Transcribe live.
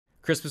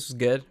Christmas was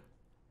good,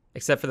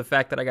 except for the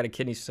fact that I got a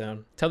kidney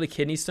stone. Tell the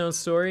kidney stone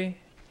story.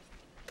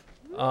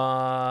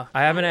 I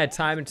haven't had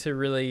time to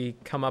really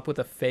come up with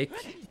a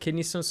fake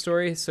kidney stone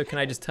story, so can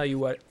I just tell you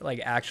what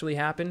like actually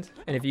happened?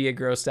 And if you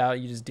get grossed out,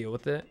 you just deal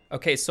with it.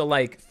 Okay, so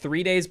like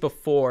 3 days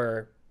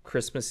before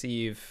Christmas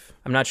Eve,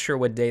 I'm not sure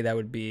what day that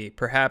would be,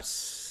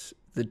 perhaps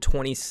the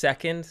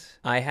 22nd,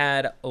 I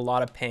had a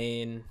lot of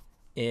pain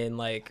in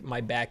like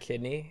my back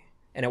kidney,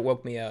 and it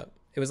woke me up.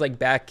 It was like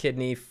back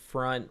kidney,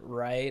 front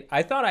right.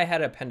 I thought I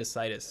had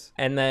appendicitis,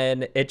 and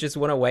then it just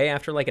went away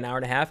after like an hour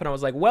and a half, and I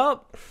was like,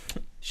 well,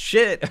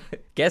 shit,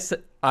 guess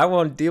I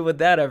won't deal with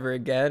that ever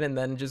again, and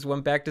then just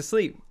went back to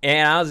sleep.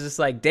 And I was just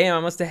like, damn,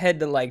 I must have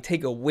had to like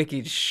take a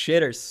wicked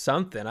shit or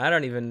something. I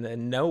don't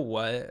even know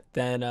what.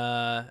 Then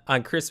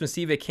on Christmas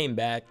Eve, it came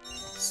back.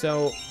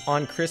 So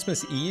on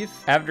Christmas Eve,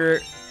 after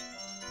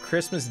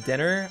Christmas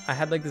dinner, I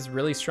had like this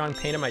really strong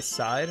pain in my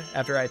side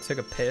after I took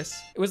a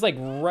piss. It was like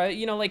right,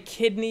 you know, like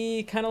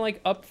kidney, kind of like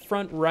up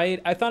front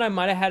right. I thought I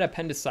might have had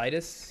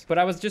appendicitis, but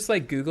I was just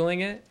like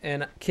Googling it,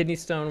 and kidney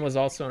stone was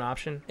also an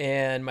option.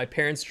 And my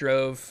parents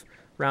drove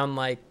around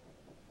like,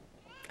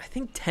 I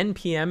think 10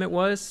 p.m. it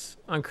was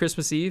on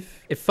Christmas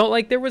Eve. It felt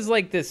like there was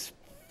like this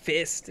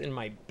fist in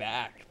my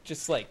back,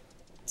 just like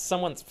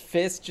someone's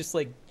fist just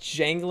like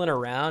jangling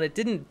around. It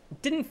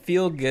didn't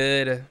feel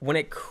good. When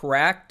it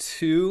cracked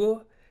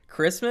to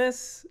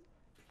Christmas,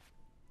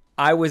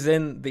 I was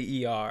in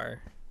the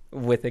ER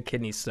with a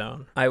kidney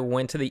stone. I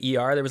went to the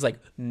ER. There was like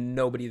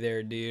nobody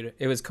there, dude.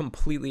 It was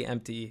completely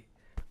empty.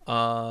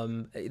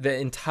 The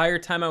entire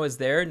time I was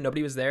there,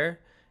 nobody was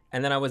there.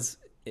 And then I was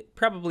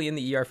probably in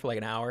the ER for like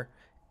an hour,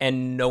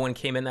 and no one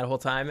came in that whole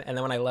time. And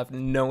then when I left,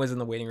 no one was in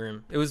the waiting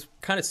room. It was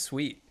kind of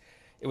sweet.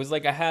 It was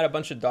like I had a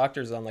bunch of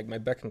doctors on like my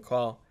beck and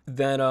call.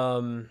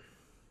 Then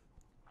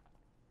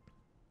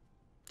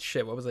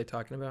shit, what was I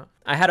talking about?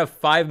 I had a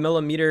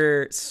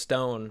 5mm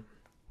stone,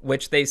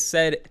 which they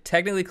said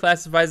technically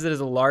classifies it as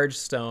a large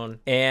stone,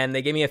 and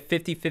they gave me a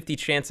 50-50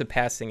 chance of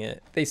passing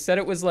it. They said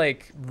it was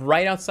like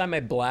right outside my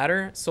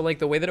bladder. So like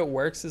the way that it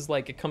works is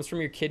like it comes from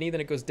your kidney,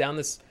 then it goes down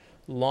this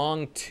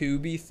long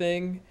tubey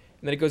thing,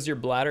 and then it goes to your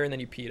bladder, and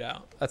then you pee it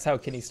out. That's how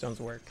kidney stones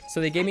work.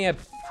 So they gave me a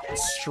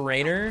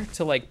strainer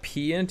to like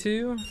pee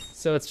into.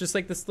 So it's just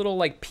like this little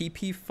like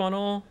pee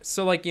funnel.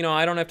 So like, you know,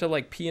 I don't have to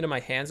like pee into my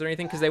hands or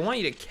anything, because they want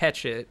you to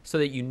catch it so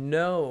that you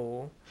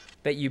know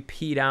that you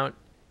peed out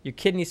your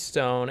kidney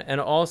stone. And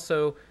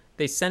also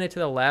they sent it to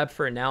the lab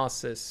for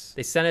analysis.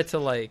 They sent it to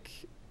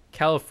like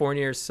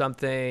California or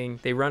something.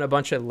 They run a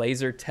bunch of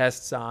laser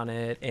tests on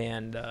it,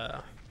 and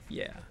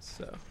yeah,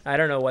 so I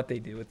don't know what they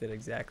do with it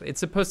exactly. It's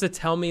supposed to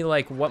tell me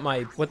like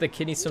what the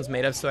kidney stone's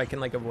made of, so I can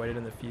like avoid it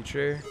in the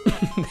future.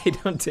 They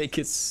don't take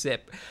a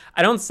sip.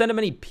 I don't send them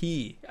any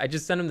pee. I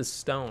just send them the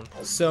stone.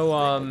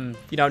 So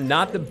you know,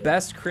 not the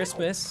best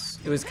Christmas.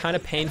 It was kind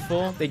of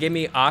painful. They gave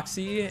me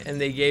Oxy,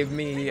 and they gave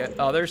me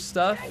other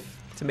stuff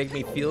to make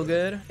me feel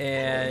good,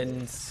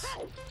 and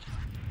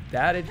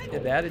that it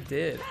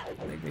did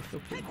make me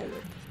feel pretty good.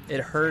 It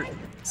hurt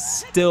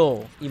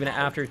still even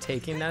after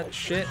taking that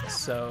shit,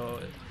 so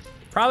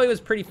probably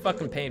was pretty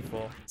fucking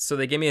painful. So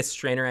they gave me a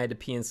strainer I had to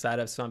pee inside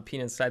of, so I'm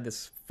peeing inside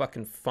this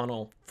fucking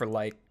funnel for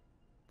like,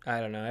 I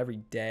don't know, every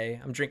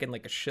day. I'm drinking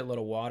like a shitload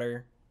of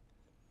water.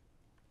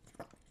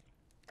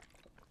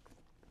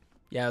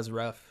 Yeah, it was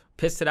rough.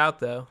 Pissed it out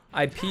though.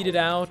 I peed it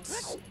out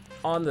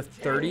on the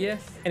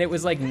 30th, and it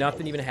was like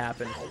nothing even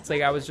happened. It's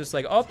like I was just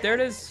like, oh, there it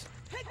is.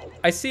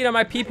 I see it on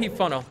my pee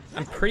funnel.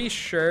 I'm pretty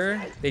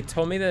sure they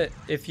told me that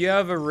if you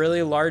have a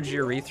really large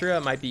urethra,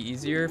 it might be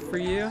easier for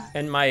you.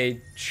 And my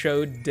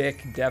chode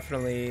dick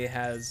definitely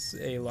has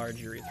a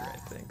large urethra, I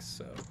think,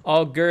 so.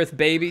 All girth,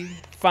 baby.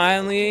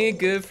 Finally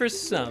good for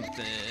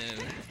something.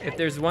 If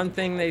there's one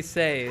thing they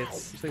say,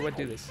 it's, actually, what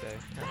do they say?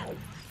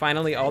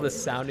 Finally, all the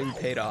sounding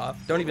paid off.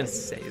 Don't even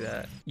say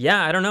that.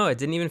 Yeah, I don't know. It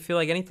didn't even feel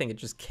like anything. It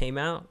just came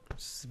out.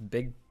 Just a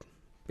big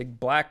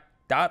black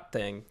dot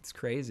thing. It's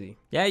crazy.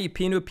 Yeah, you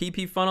pee into a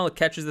pee funnel, it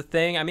catches the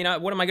thing. I mean,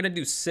 what am I gonna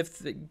do?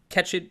 Sift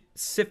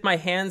my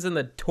hands in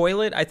the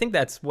toilet? I think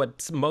that's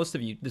what most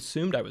of you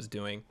assumed I was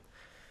doing.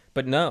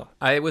 But no,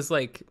 I was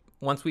like,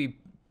 once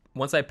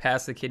I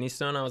passed the kidney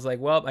stone, I was like,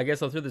 well, I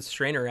guess I'll throw the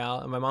strainer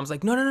out. And my mom's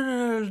like,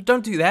 no,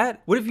 don't do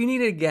that. What if you need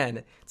it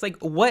again? It's like,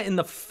 what in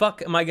the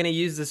fuck am I gonna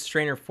use this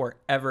strainer for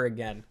ever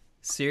again?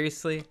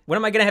 Seriously? When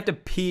am I gonna have to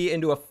pee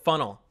into a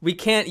funnel? We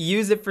can't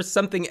use it for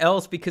something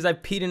else because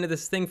I've peed into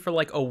this thing for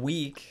like a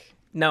week.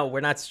 No,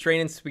 we're not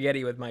straining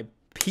spaghetti with my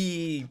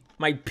pee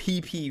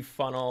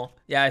funnel.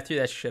 Yeah, I threw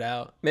that shit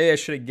out. Maybe I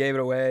should have gave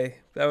it away.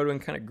 That would have been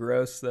kind of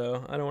gross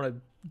though. I don't want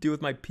to deal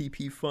with my pee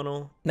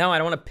funnel. No, I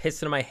don't want to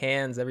piss into my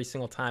hands every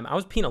single time. I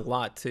was peeing a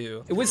lot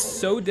too. It was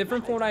so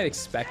different from what I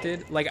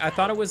expected. Like, I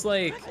thought it was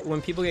like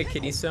when people get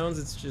kidney stones,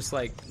 it's just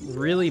like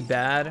really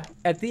bad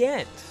at the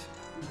end.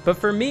 But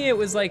for me, it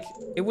was like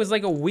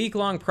a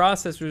week-long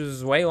process, which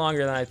was way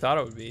longer than I thought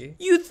it would be.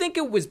 You think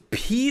it was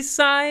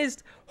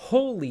pea-sized?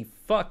 Holy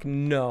fuck,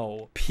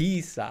 no.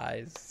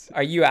 Pea-sized.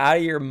 Are you out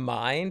of your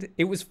mind?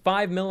 It was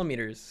 5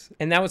 millimeters,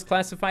 and that was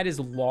classified as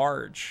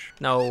large.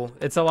 No,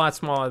 it's a lot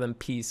smaller than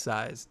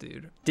pea-sized,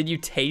 dude. Did you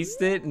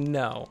taste it?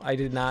 No, I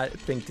did not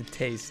think to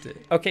taste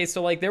it. Okay,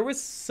 so like there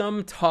was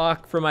some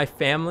talk from my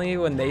family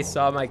when they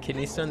saw my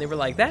kidney stone. They were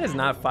like, that is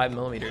not 5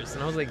 millimeters.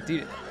 And I was like,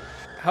 dude,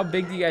 how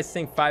big do you guys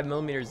think 5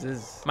 millimeters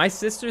is? My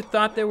sister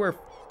thought there were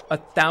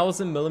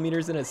 1,000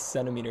 millimeters in a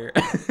centimeter.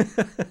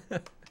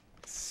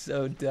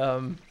 So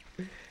dumb.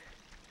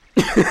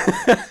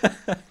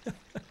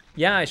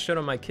 Yeah, I showed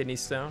him my kidney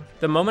stone.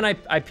 The moment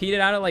I peed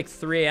it out at like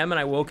 3 a.m. and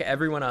I woke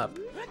everyone up.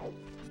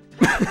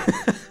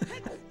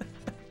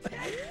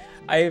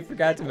 I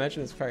forgot to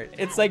mention this part.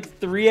 It's like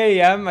 3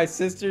 a.m. My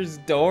sister's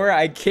door,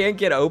 I can't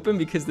get open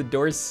because the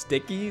door's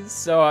sticky.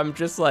 So I'm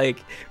just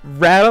like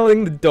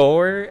rattling the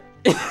door.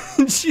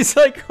 And she's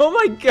like, oh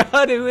my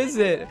God, who is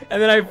it?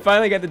 And then I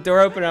finally got the door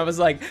open and I was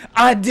like,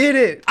 I did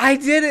it. I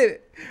did it.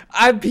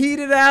 I peed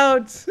it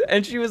out.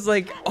 And she was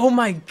like, oh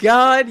my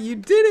God, you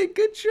did it.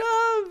 Good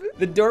job.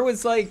 The door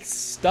was like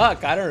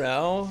stuck. I don't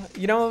know.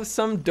 You know,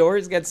 some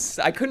doors get,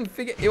 I couldn't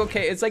figure,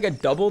 okay, it's like a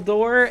double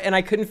door and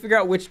I couldn't figure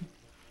out which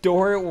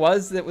door it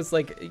was that was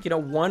like, you know,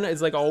 one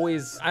is like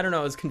always, I don't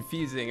know, it's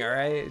confusing, all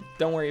right?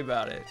 Don't worry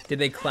about it. Did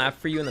they clap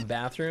for you in the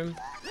bathroom?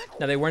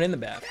 No, they weren't in the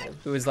bathroom.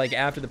 It was like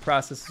after the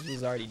process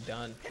was already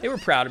done. They were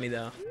proud of me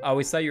though. I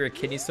always thought you were a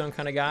kidney stone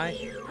kind of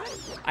guy.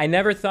 I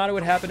never thought it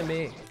would happen to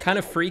me. Kind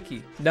of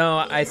freaky. No,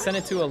 I sent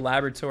it to a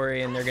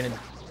laboratory and they're gonna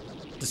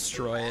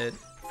destroy it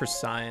for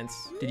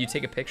science. Did you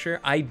take a picture?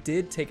 I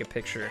did take a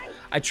picture.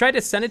 I tried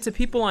to send it to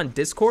people on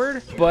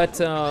Discord, but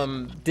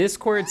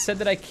Discord said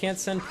that I can't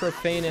send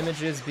profane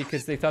images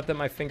because they thought that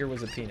my finger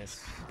was a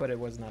penis, but it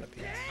was not a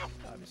penis,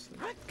 obviously.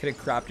 Could have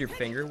cropped your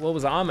finger? Well, it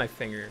was on my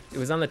finger. It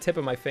was on the tip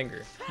of my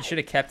finger. You should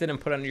have kept it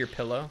and put it under your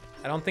pillow.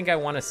 I don't think I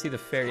want to see the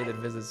fairy that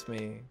visits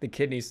me. The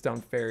kidney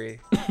stone fairy.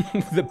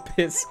 The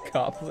piss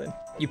goblin.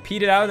 You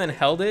peed it out and then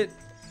held it?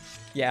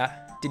 Yeah.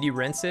 Did you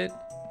rinse it?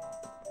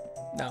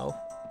 No.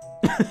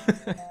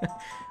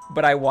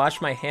 But I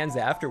washed my hands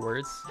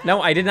afterwards.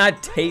 No, I did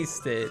not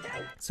taste it.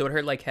 So it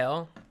hurt like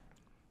hell?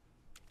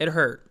 It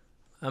hurt.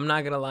 I'm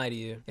not gonna lie to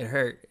you. It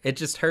hurt. It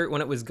just hurt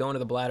when it was going to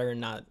the bladder and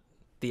not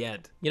the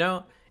end. You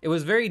know, it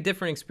was a very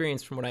different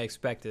experience from what I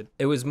expected.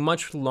 It was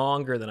much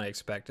longer than I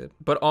expected,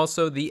 but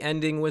also the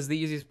ending was the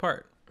easiest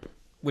part,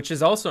 which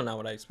is also not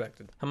what I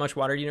expected. How much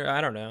water do you know?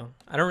 I don't know.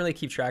 I don't really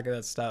keep track of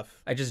that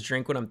stuff. I just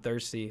drink when I'm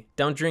thirsty.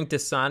 Don't drink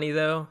Dasani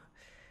though.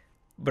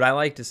 But I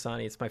like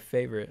Dasani, it's my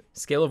favorite.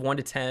 Scale of 1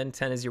 to 10,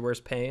 10 is your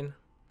worst pain.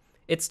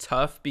 It's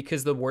tough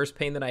because the worst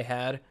pain that I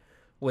had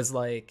was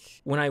like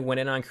when I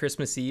went in on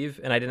Christmas Eve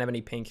and I didn't have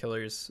any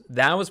painkillers.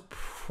 That was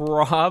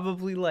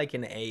probably like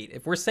an 8.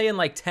 If we're saying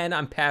like 10,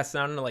 I'm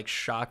passing out into like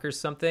shock or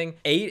something.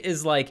 8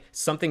 is like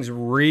something's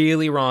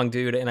really wrong,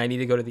 dude, and I need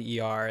to go to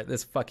the ER.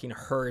 This fucking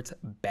hurts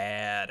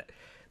bad.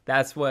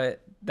 That's what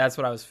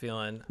I was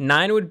feeling.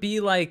 9 would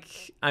be like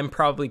I'm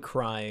probably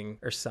crying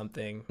or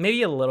something.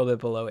 Maybe a little bit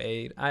below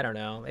 8. I don't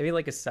know. Maybe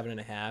like a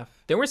 7.5.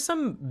 There were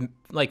some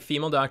like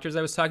female doctors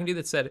I was talking to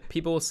that said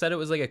people said it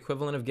was like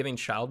equivalent of giving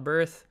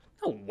childbirth.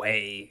 No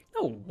way.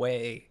 No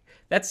way.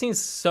 That seems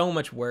so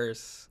much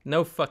worse.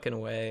 No fucking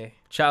way.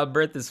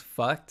 Childbirth is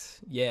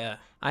fucked. Yeah.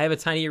 I have a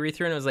tiny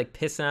urethra and it was like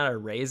pissing out a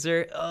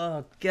razor.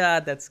 Oh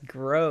God, that's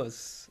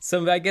gross.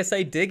 So I guess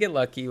I did get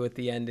lucky with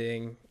the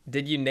ending.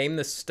 Did you name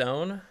the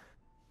stone?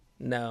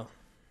 No.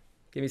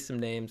 Give me some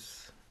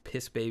names.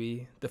 Piss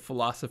baby. The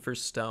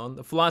Philosopher's Stone.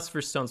 The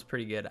Philosopher's Stone's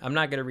pretty good. I'm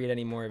not going to read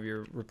any more of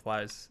your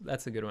replies.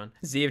 That's a good one.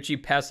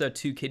 ZFG passed out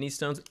 2 kidney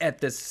stones at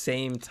the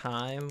same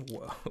time.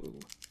 Whoa.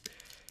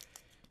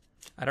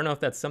 I don't know if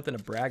that's something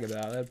to brag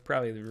about. That'd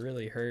probably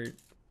really hurt.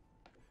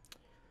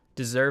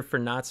 Deserve for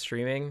not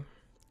streaming.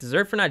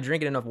 Deserve for not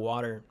drinking enough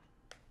water.